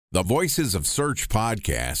The Voices of Search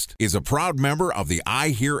podcast is a proud member of the I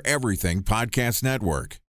Hear Everything podcast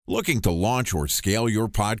network. Looking to launch or scale your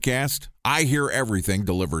podcast? I Hear Everything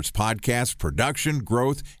delivers podcast production,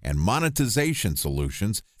 growth, and monetization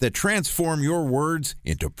solutions that transform your words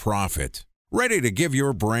into profit. Ready to give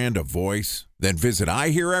your brand a voice? Then visit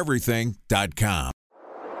iheareverything.com.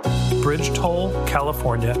 Bridge toll,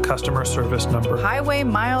 California, customer service number. Highway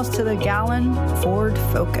miles to the gallon, Ford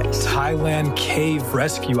Focus. Thailand cave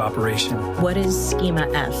rescue operation. What is Schema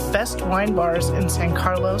F? Best wine bars in San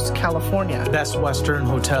Carlos, California. Best Western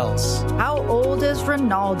hotels. How old is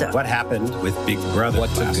Ronaldo? What happened with Big Brother?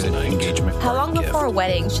 What's a good engagement? How long before a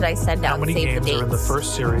wedding should I send out How many save the games dates? are in the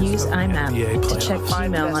first series? Use IMAP NBA to check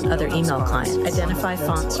email on other email clients. Identify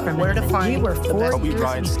fonts from Where to find We were 4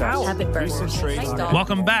 years out.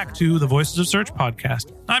 Welcome back to the Voices of Search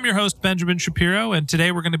podcast. I'm your host, Benjamin Shapiro, and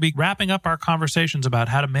today we're going to be wrapping up our conversations about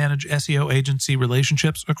how to manage SEO agency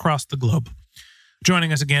relationships across the globe.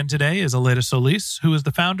 Joining us again today is Aleyda Solis, who is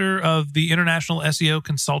the founder of the international SEO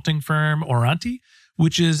consulting firm Oranti,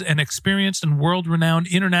 which is an experienced and world-renowned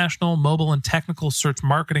international mobile and technical search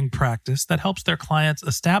marketing practice that helps their clients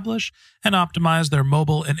establish and optimize their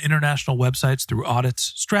mobile and international websites through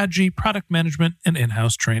audits, strategy, product management, and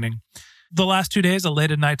in-house training. The last 2 days,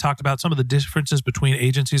 Aleyda and I talked about some of the differences between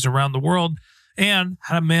agencies around the world and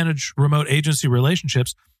how to manage remote agency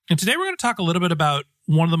relationships. And today we're going to talk a little bit about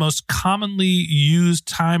one of the most commonly used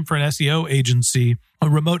time for an SEO agency, a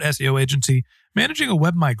remote SEO agency, managing a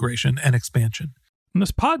web migration and expansion. And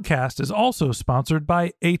this podcast is also sponsored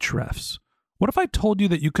by Ahrefs. What if I told you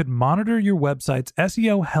that you could monitor your website's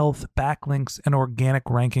SEO health, backlinks, and organic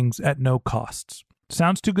rankings at no costs?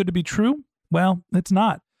 Sounds too good to be true? Well, it's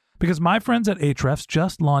not. Because my friends at Ahrefs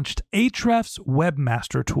just launched Ahrefs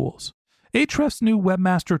Webmaster Tools. Ahrefs' new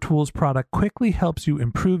Webmaster Tools product quickly helps you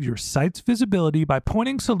improve your site's visibility by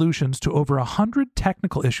pointing solutions to over 100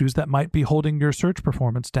 technical issues that might be holding your search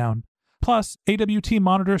performance down. Plus, AWT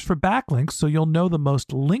monitors for backlinks so you'll know the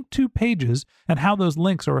most linked to pages and how those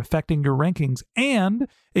links are affecting your rankings. And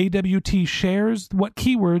AWT shares what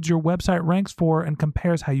keywords your website ranks for and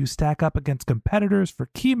compares how you stack up against competitors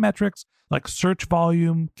for key metrics like search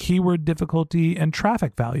volume, keyword difficulty, and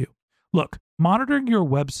traffic value. Look, monitoring your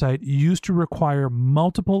website used to require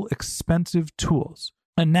multiple expensive tools.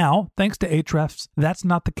 And now, thanks to Ahrefs, that's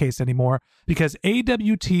not the case anymore because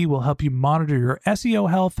AWT will help you monitor your SEO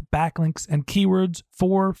health, backlinks, and keywords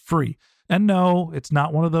for free. And no, it's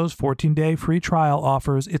not one of those 14-day free trial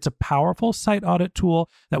offers. It's a powerful site audit tool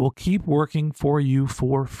that will keep working for you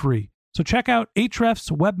for free. So check out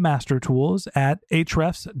Ahrefs Webmaster Tools at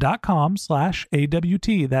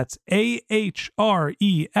ahrefs.com/AWT. That's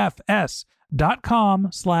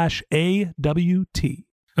ahrefs.com/AWT.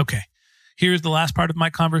 Okay. Here's the last part of my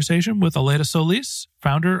conversation with Aleyda Solis,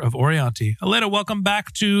 founder of Oranti. Aleyda, welcome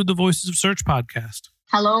back to the Voices of Search podcast.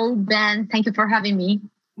 Hello, Ben. Thank you for having me.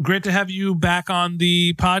 Great to have you back on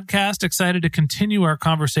the podcast. Excited to continue our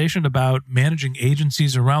conversation about managing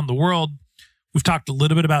agencies around the world. We've talked a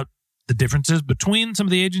little bit about the differences between some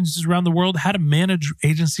of the agencies around the world, how to manage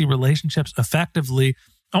agency relationships effectively.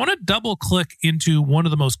 I want to double click into one of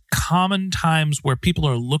the most common times where people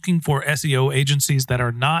are looking for SEO agencies that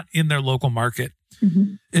are not in their local market.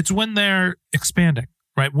 Mm-hmm. It's when they're expanding,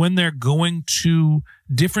 right? When they're going to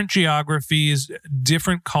different geographies,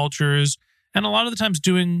 different cultures, and a lot of the times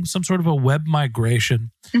doing some sort of a web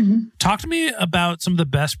migration. Mm-hmm. Talk to me about some of the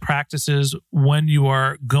best practices when you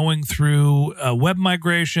are going through a web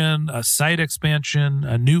migration, a site expansion,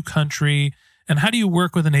 a new country, and how do you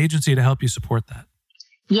work with an agency to help you support that?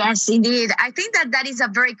 Yes, indeed. I think that is a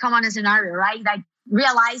very common scenario, right? Like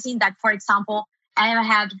realizing that, for example, I have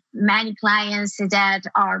had many clients that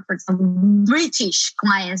are, for example, British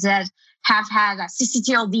clients that have had a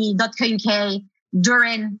cctld.co.uk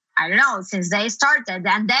during, I don't know, since they started.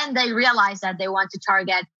 And then they realize that they want to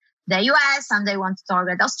target the US and they want to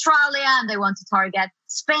target Australia and they want to target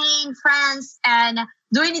Spain, France, and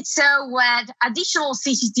doing it so with additional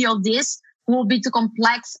ccTLDs will be too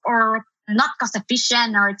complex or not cost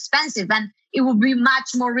efficient or expensive. And it would be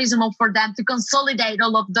much more reasonable for them to consolidate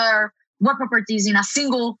all of their web properties in a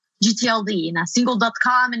single GTLD, in a single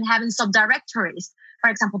 .com and having subdirectories, for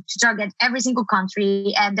example, to target every single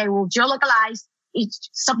country. And they will geolocalize each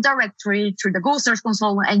subdirectory through the Google Search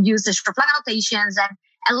Console and use the flag annotations and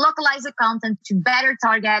localize the content to better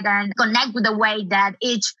target and connect with the way that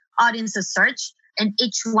each audience search in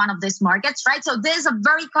each one of these markets, right? So this is a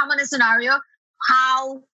very common scenario,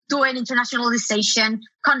 how doing internationalization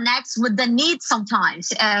connects with the need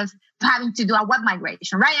sometimes of having to do a web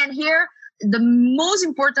migration, right? And here, the most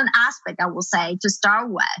important aspect I will say to start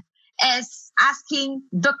with is asking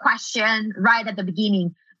the question right at the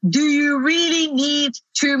beginning. Do you really need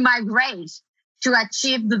to migrate to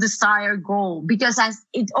achieve the desired goal? Because as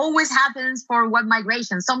it always happens for web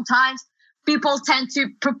migration, sometimes people tend to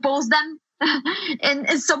propose them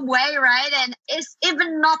in some way, right? And it's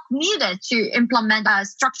even not needed to implement a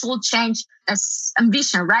structural change as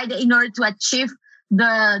ambition, right? In order to achieve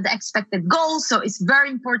the expected goal. So it's very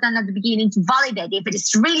important at the beginning to validate if it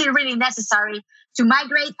is really, really necessary to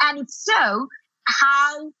migrate. And if so,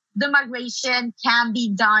 how the migration can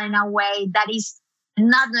be done in a way that is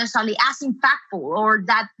not necessarily as impactful, or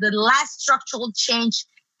that the last structural change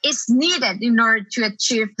is needed in order to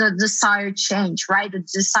achieve the desired change, right? The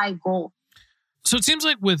desired goal. So it seems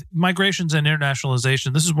like with migrations and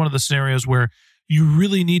internationalization, this is one of the scenarios where you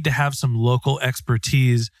really need to have some local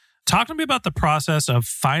expertise. Talk to me about the process of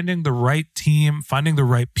finding the right team, finding the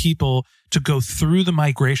right people to go through the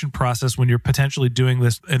migration process when you're potentially doing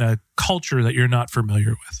this in a culture that you're not familiar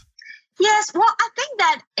with. Yes, well, I think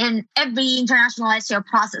that in every international SEO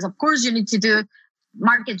process, of course, you need to do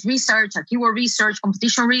market research, keyword research,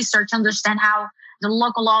 competition research, understand how the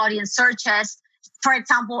local audience searches. For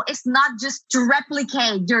example, it's not just to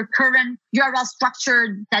replicate your current URL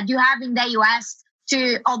structure that you have in the US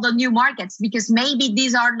to all the new markets, because maybe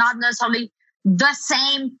these are not necessarily the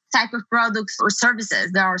same type of products or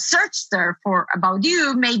services. There are search there for about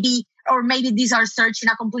you, maybe these are searched in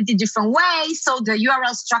a completely different way. So the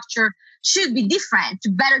URL structure should be different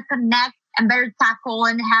to better connect and better tackle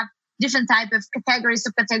and have different type of categories,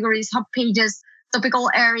 subcategories, hub pages, topical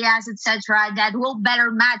areas, etc., that will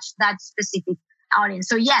better match that specific audience.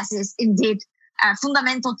 So yes, it's indeed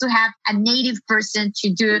fundamental to have a native person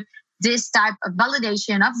to do this type of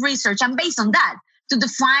validation of research, and based on that, to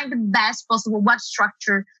define the best possible web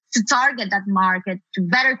structure to target that market, to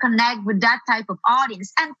better connect with that type of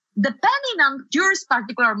audience. And depending on your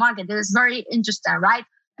particular market, it is very interesting, right?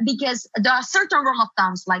 Because there are certain rule of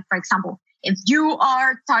thumbs, like, for example, if you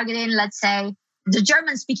are targeting, let's say, the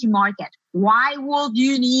German-speaking market, why would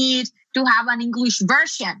you need to have an English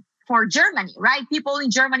version for Germany, right? People in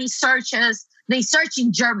Germany they search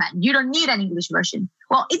in German. You don't need an English version.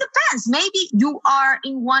 Well, it depends. Maybe you are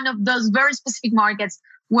in one of those very specific markets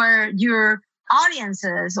where your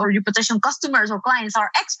audiences or your potential customers or clients are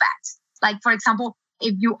expats. Like, for example,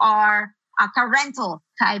 if you are a car rental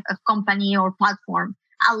type of company or platform,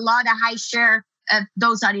 a high share of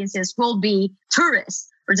those audiences will be tourists.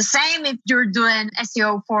 Or the same if you're doing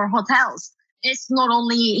SEO for hotels. It's not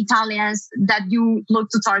only Italians that you look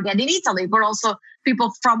to target in Italy, but also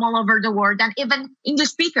people from all over the world, and even English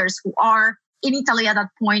speakers who are in Italy at that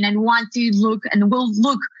point and want to look and will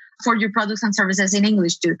look for your products and services in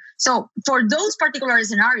English too. So for those particular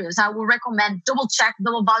scenarios, I will recommend double check,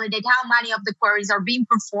 double validate how many of the queries are being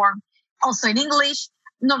performed also in English,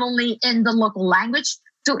 not only in the local language,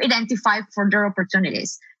 to identify further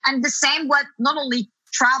opportunities. And the same with not only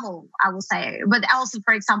travel, I will say, but also,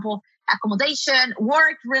 for example, accommodation,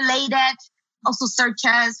 work related, also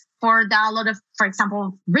searches for a lot of, for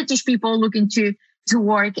example, British people looking to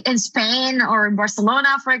work in Spain or in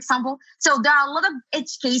Barcelona, for example. So there are a lot of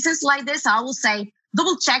edge cases like this. I will say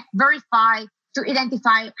double check, verify to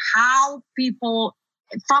identify how people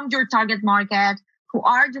from your target market, who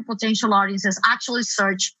are your potential audiences, actually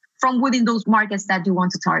search from within those markets that you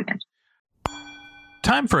want to target.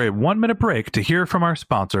 Time for a 1-minute break to hear from our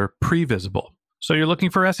sponsor, Previsible. So you're looking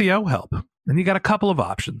for SEO help, and you got a couple of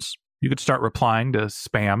options. You could start replying to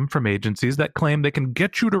spam from agencies that claim they can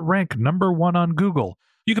get you to rank number 1 on Google.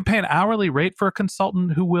 You can pay an hourly rate for a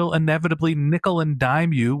consultant who will inevitably nickel and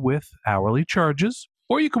dime you with hourly charges.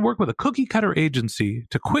 Or you can work with a cookie-cutter agency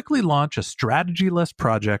to quickly launch a strategy-less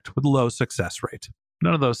project with low success rate.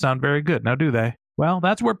 None of those sound very good, now do they? Well,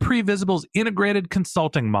 that's where Previsible's integrated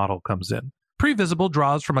consulting model comes in. Previsible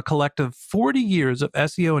draws from a collective 40 years of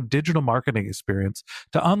SEO and digital marketing experience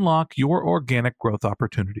to unlock your organic growth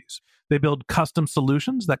opportunities. They build custom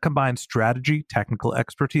solutions that combine strategy, technical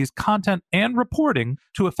expertise, content, and reporting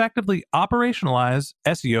to effectively operationalize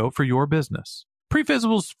SEO for your business.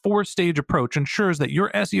 Previsible's 4-stage approach ensures that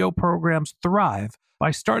your SEO programs thrive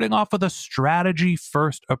by starting off with a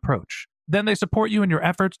strategy-first approach. Then they support you in your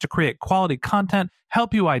efforts to create quality content,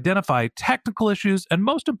 help you identify technical issues, and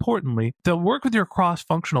most importantly, they'll work with your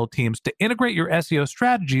cross-functional teams to integrate your SEO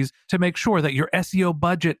strategies to make sure that your SEO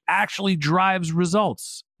budget actually drives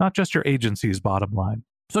results, not just your agency's bottom line.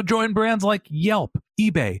 So join brands like Yelp,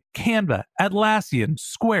 eBay, Canva, Atlassian,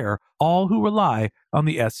 Square, all who rely on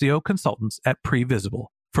the SEO consultants at Previsible.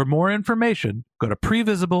 For more information, go to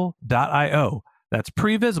previsible.io. That's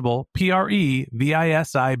Previsible, Previsible.io.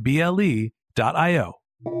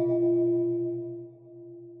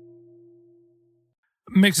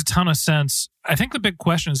 Makes a ton of sense. I think the big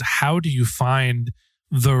question is, how do you find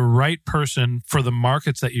the right person for the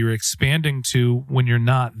markets that you're expanding to when you're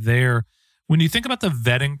not there? When you think about the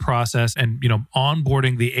vetting process and,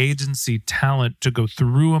 onboarding the agency talent to go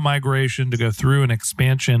through a migration, to go through an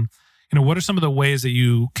expansion, what are some of the ways that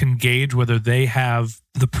you can gauge whether they have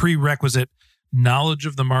the prerequisite knowledge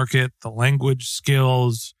of the market, the language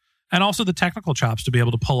skills, and also the technical chops to be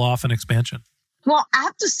able to pull off an expansion? Well, I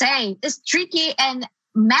have to say, it's tricky, and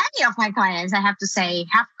many of my clients, I have to say,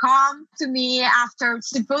 have come to me after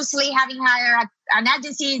supposedly having hired an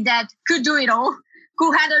agency that could do it all,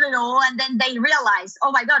 who handled it all, and then they realize,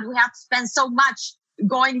 oh my God, we have spent so much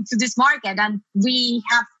going into this market and we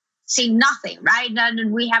have seen nothing, right?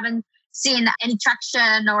 And we haven't seen any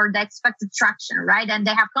traction or the expected traction, right? And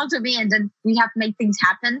they have come to me, and then we have made things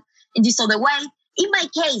happen in this other way. In my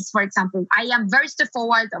case, for example, I am very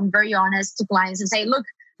straightforward. I'm very honest to clients and say, look,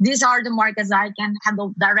 these are the markets that I can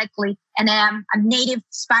handle directly. And I am a native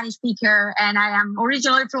Spanish speaker, and I am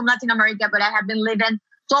originally from Latin America, but I have been living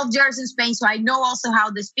 12 years in Spain. So I know also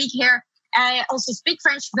how they speak here. I also speak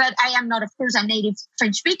French, but I am not, of course, a native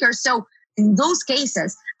French speaker. So in those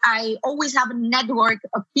cases, I always have a network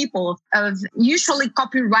of people, of usually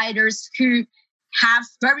copywriters who have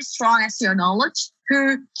very strong SEO knowledge,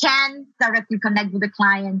 who can directly connect with the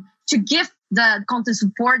client to give the content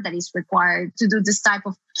support that is required to do this type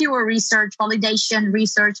of keyword research, validation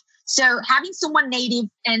research. So having someone native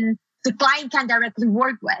and the client can directly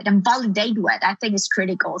work with and validate with, I think is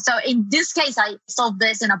critical. So in this case, I solve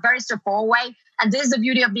this in a very straightforward way. And this is the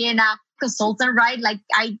beauty of being a consultant, right? Like,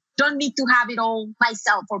 I don't need to have it all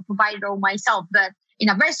myself or provide it all myself, but in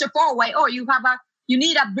a very straightforward way. Oh, you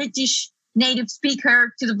need a British native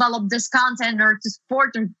speaker to develop this content or to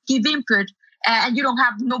support or give input, and you don't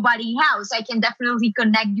have nobody in-house. I can definitely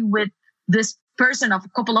connect you with this person, of a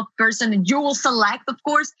couple of person, and you will select, of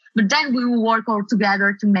course, but then we will work all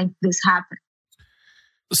together to make this happen.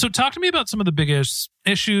 So talk to me about some of the biggest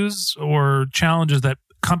issues or challenges that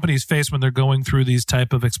companies face when they're going through these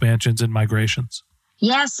type of expansions and migrations.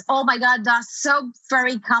 Yes. Oh my God. That's so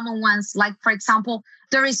very common ones. Like, for example,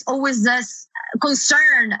 there is always this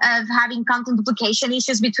concern of having content duplication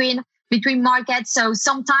issues between markets. So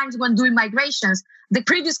sometimes when doing migrations, the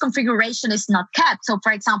previous configuration is not kept. So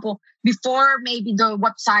for example, before maybe the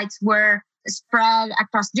websites were spread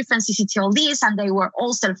across different ccTLDs and they were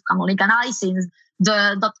all self-canonicalizing.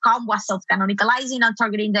 The .com was self-canonicalizing and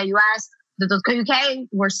targeting the US. The .co.uk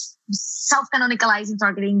were self-canonicalizing,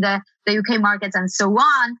 targeting the UK markets and so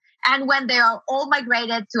on. And when they are all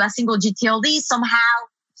migrated to a single gTLD,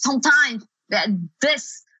 sometimes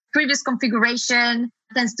this previous configuration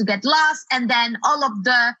tends to get lost. And then all of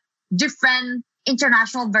the different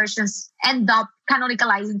international versions end up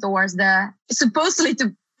canonicalizing towards the supposedly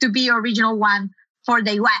to be original one for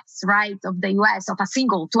the US, right? Of the US, to a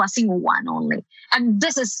single one only. And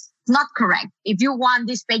this is not correct. If you want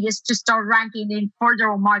these pages to start ranking in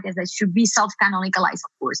further markets, that should be self-canonicalized,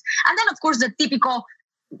 of course. And then, of course, the typical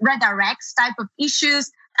redirects type of issues.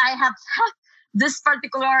 I have this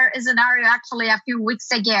particular scenario actually a few weeks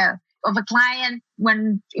ago of a client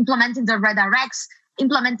when implementing the redirects,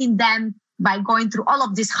 implementing them by going through all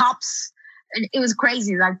of these hops. And it was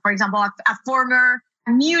crazy. Like, for example, a former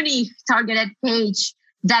Munich targeted page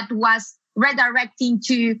that was redirecting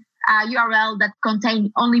to a URL that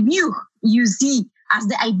contained only Munich, UZ, as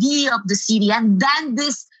the ID of the city. And then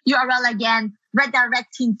this URL again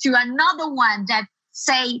redirecting to another one that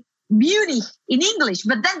say Munich in English.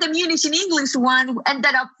 But then the Munich in English one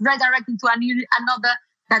ended up redirecting to another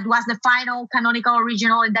that was the final canonical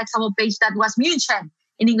original indexable page that was München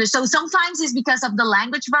in English. So sometimes it's because of the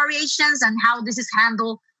language variations and how this is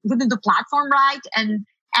handled within the platform, right? And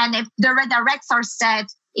if the redirects are set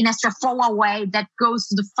in a straightforward way that goes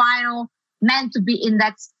to the final meant to be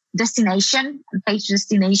indexed destination, page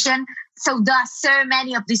destination. So there are so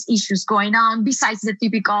many of these issues going on besides the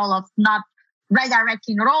typical of not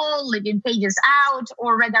redirecting at all, leaving pages out,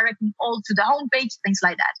 or redirecting all to the homepage, things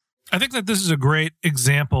like that. I think that this is a great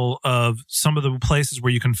example of some of the places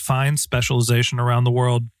where you can find specialization around the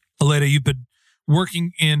world. Aleyda, you've been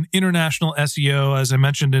working in international SEO. As I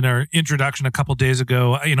mentioned in our introduction a couple of days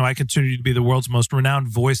ago, I consider you to be the world's most renowned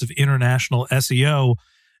voice of international SEO.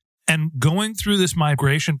 And going through this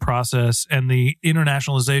migration process and the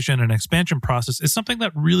internationalization and expansion process is something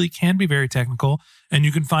that really can be very technical. And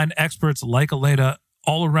you can find experts like Aleyda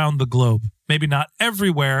all around the globe. Maybe not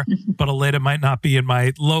everywhere, but Aleyda might not be in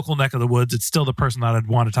my local neck of the woods. It's still the person that I'd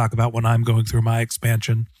want to talk about when I'm going through my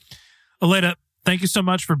expansion. Aleyda, thank you so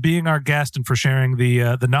much for being our guest and for sharing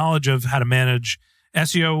the knowledge of how to manage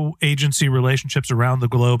SEO agency relationships around the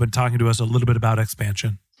globe and talking to us a little bit about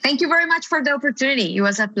expansion. Thank you very much for the opportunity. It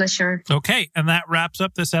was a pleasure. Okay, and that wraps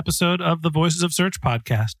up this episode of the Voices of Search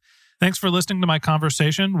podcast. Thanks for listening to my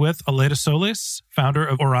conversation with Aleyda Solis, founder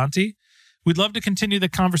of Oronti. We'd love to continue the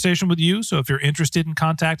conversation with you, so if you're interested in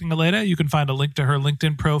contacting Aleyda, you can find a link to her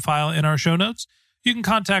LinkedIn profile in our show notes. You can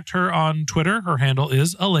contact her on Twitter. Her handle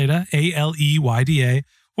is Aleyda, Aleyda,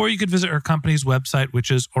 or you could visit her company's website, which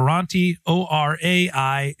is Oronti,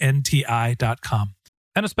 ORAINTI.com.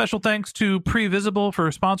 And a special thanks to Previsible for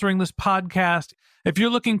sponsoring this podcast. If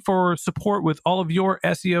you're looking for support with all of your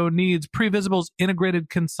SEO needs, Previsible's integrated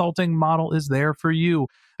consulting model is there for you.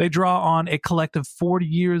 They draw on a collective 40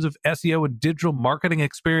 years of SEO and digital marketing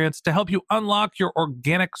experience to help you unlock your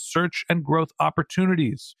organic search and growth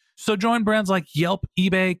opportunities. So join brands like Yelp,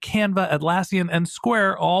 eBay, Canva, Atlassian, and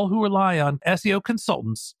Square, all who rely on SEO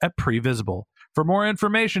consultants at Previsible. For more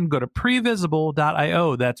information, go to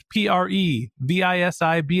previsible.io. That's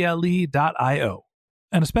previsible.io.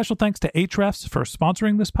 And a special thanks to Ahrefs for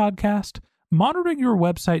sponsoring this podcast. Monitoring your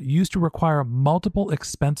website used to require multiple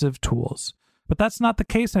expensive tools, but that's not the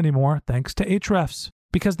case anymore thanks to Ahrefs,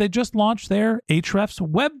 because they just launched their Ahrefs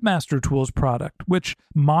Webmaster Tools product, which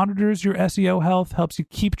monitors your SEO health, helps you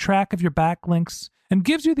keep track of your backlinks, and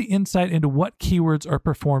gives you the insight into what keywords are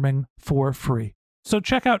performing for free. So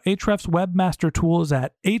check out Ahrefs Webmaster Tools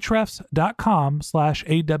at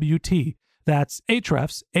ahrefs.com/AWT. That's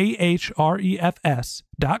Ahrefs,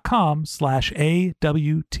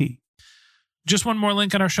 ahrefs.com/AWT. Just one more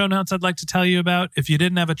link in our show notes I'd like to tell you about. If you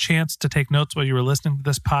didn't have a chance to take notes while you were listening to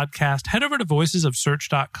this podcast, head over to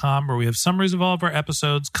voicesofsearch.com, where we have summaries of all of our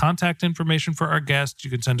episodes, contact information for our guests.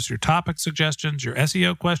 You can send us your topic suggestions, your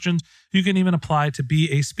SEO questions. You can even apply to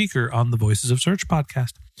be a speaker on the Voices of Search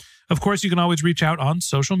podcast. Of course, you can always reach out on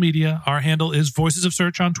social media. Our handle is Voices of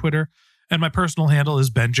Search on Twitter, and my personal handle is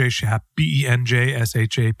Ben J. Shap,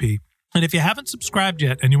 BenJShap. And if you haven't subscribed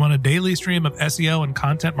yet and you want a daily stream of SEO and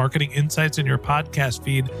content marketing insights in your podcast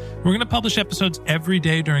feed, we're going to publish episodes every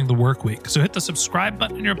day during the work week. So hit the subscribe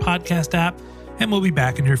button in your podcast app, and we'll be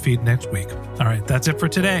back in your feed next week. All right, that's it for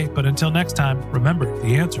today. But until next time, remember,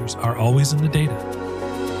 the answers are always in the data.